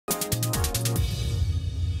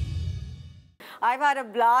I've had a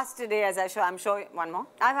blast today, as I'm sure. One more.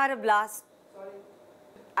 I've had a blast. Sorry.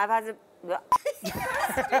 I've had a. One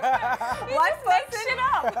person. It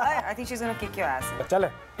up. I think she's gonna kick your ass.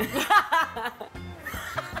 Chale.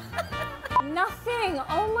 Nothing.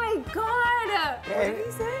 Oh my God. What did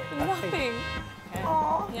he say? Nothing.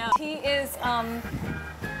 Oh. Yeah. He is. I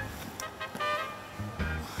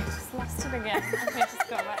just lost it again. Okay, just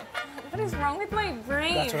go back. What is wrong with my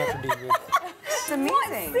brain? That's what I have to deal with. It's amazing.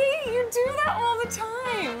 What? See, you do that all the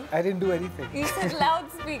time. I didn't do anything. You said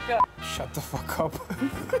loudspeaker. Shut the fuck up.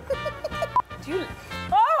 Do you?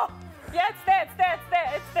 Oh! Yeah, it's there, it's there, it's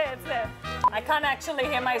there, it's there, it's there. I can't actually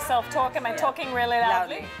hear myself talk. Am I talking really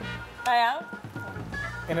loudly? I am?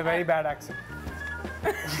 In a very bad accent.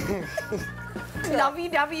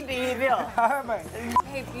 Lovey-dovey behavior. How am I?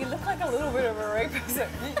 Hey, you look like a little bit of a rapist.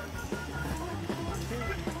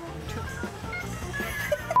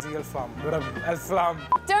 Al-Flam.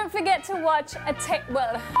 Don't forget to watch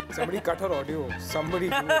well, Somebody cut her audio. Somebody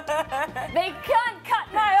do it. they can't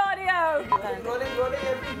cut my audio. Rolling.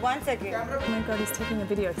 1 second. Oh my God, he's taking a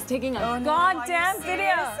video. He's taking a No, goddamn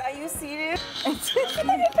video. Are you serious? Oh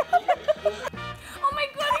my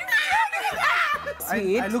God,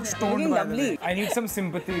 I look stoned, by the way. I need some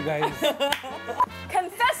sympathy, guys.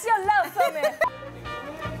 confess your love for me.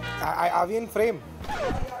 Are we in frame?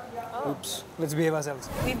 Oops. Let's behave ourselves.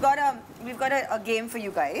 We've got a game for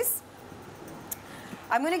you guys.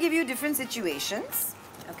 I'm going to give you different situations,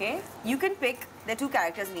 okay? You can pick, there are 2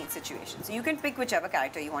 characters in each situation. So you can pick whichever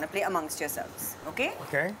character you want to play amongst yourselves, okay?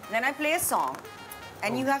 Okay. Then I play a song,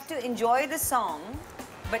 and you have to enjoy the song,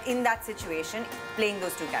 but in that situation, playing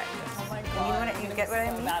those 2 characters. Oh my God. You get what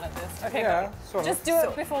I mean? Bad at this. Okay, Yeah, go. sort of. Just do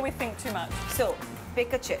it before we think too much. So,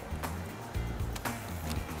 pick a chip.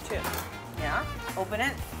 Cheers. Yeah? Open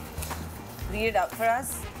it. Read it out for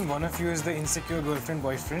us. One of you is the insecure girlfriend,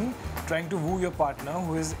 boyfriend, trying to woo your partner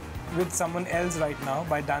who is with someone else right now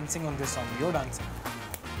by dancing on this song. You're dancing.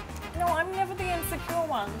 No, I'm never the insecure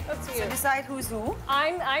one. That's you. So decide who's who.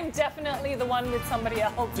 I'm definitely the one with somebody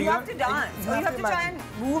else. You have to dance. you Or you have have to to try and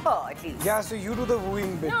woo her at least. Yeah, so you do the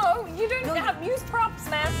wooing bit. No, you don't have use props,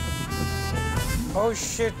 man. Oh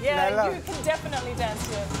shit, Yeah, Lala. you can definitely dance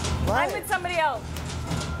to it. Why? I'm with somebody else.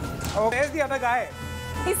 Oh, there's the other guy.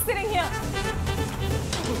 He's sitting here.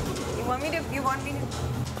 You want me to?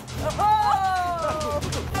 Oh!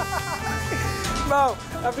 Now,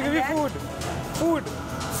 I have to give you then? food. Food.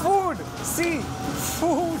 Food. See?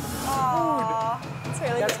 Food. Food. It's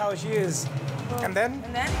really That's good. how she is. And then?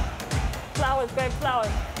 And then? Flowers, babe,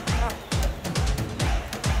 flowers.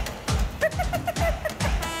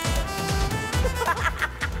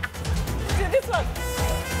 Do this one.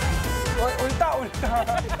 Oh, ulta.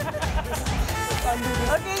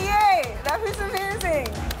 Okay, yay! That was amazing.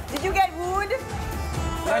 Did you get wood?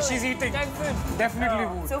 She's eating. Get food. Definitely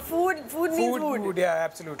food. So food means wood. Food, yeah,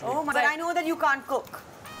 absolutely. Oh my! But I know that you can't cook.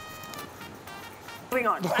 Moving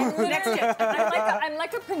on. Next tip. I'm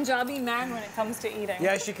like a Punjabi man when it comes to eating.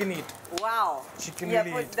 Yeah, she can eat. Wow. She can yeah,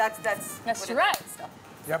 really but eat. that's That's what right.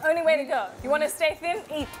 Yep. Only way to go. You want to stay thin?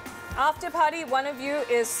 Eat. After party, one of you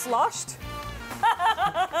is sloshed.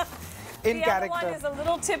 In the character. other one is a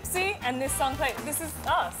little tipsy, and this song plays. This is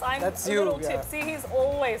us. I'm That's a you, little yeah. tipsy. He's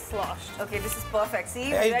always sloshed. Okay, this is perfect.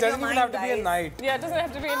 See, Yeah, it read your doesn't even mind, have to be a guys. night. Yeah, it doesn't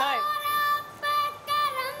have to be a night.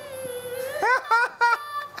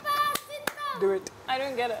 Do it. I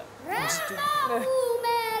don't get it.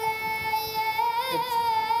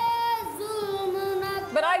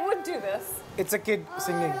 But I would do this. It's a kid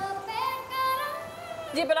singing.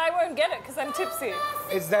 Yeah, but I won't get it because I'm tipsy.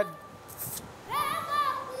 It's that.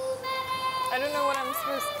 I don't know what I'm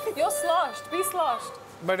supposed to. You're sloshed. Be sloshed.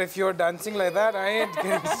 But if you're dancing like that, I ain't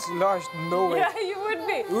getting sloshed. No way. Yeah, you would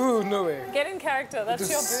be. Ooh, no way. Get in character. That's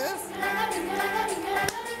your booze.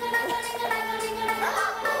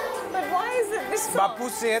 But why is it this song? Bapu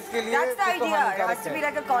sehat ke liye That's the तो idea. हानिकारक It has to be है.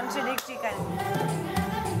 like a contradictory kind.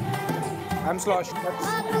 I'm sloshed. That's,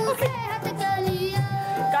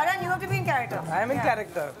 Karan, you have to be in character. I am in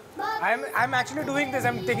character. I'm actually doing this.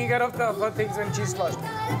 I'm taking care of her things when she's sloshed.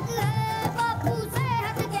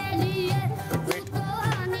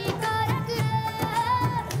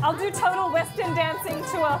 I'll do total Western dancing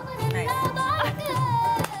to a. Nice.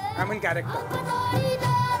 I'm in character.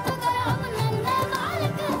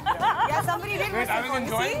 Yeah, somebody did Wait, I whistle was for you,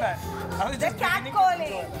 enjoying see? that. I was The just cat beginning to calling.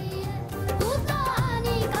 enjoy.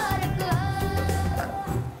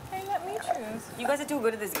 Hey, let me choose. You guys are too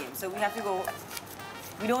good at this game, so we have to go.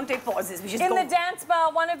 We don't take pauses. We just In go. the dance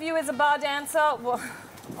bar, one of you is a bar dancer. Well,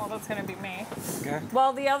 oh, that's gonna be me. Okay.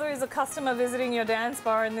 while the other is a customer visiting your dance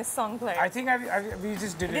bar and this song plays. I think we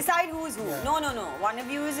just did it. Decide who's who. Yeah. No, no, no. One of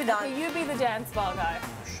you is a dance. Okay, you be the dance bar guy.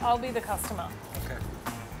 I'll be the customer. Okay.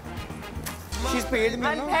 She's paid me,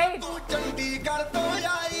 I'm no? paid.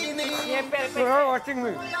 ये You are watching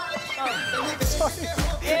me.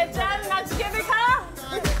 ये चल नाच के दिखा.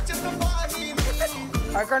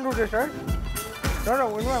 I can't do this, right? No,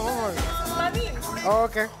 one more. Money. Oh,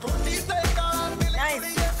 okay. Nice.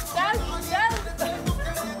 चल चल.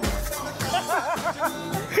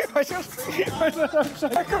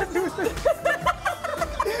 I can't do this.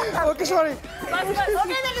 Okay, sorry.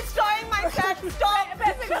 Okay, then destroying my chat. Stop.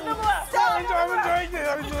 पैसे खत्म हुआ.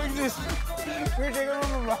 I'm enjoying this. Wait, take it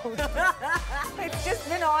from my mouth. It's just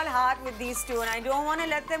been all heart with these two, and I don't want to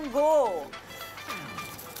let them go.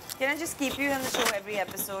 Can I just keep you on the show every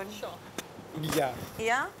episode? Sure. Yeah.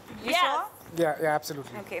 Yeah? You Yes. sure? Yeah,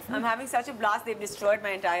 absolutely. Okay, I'm having such a blast. They've destroyed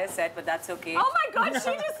my entire set, but that's okay. Oh my God,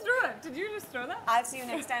 she just threw it. Did you just throw that? I'll see you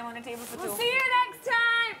next time on a table for two. We'll see you next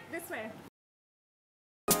time.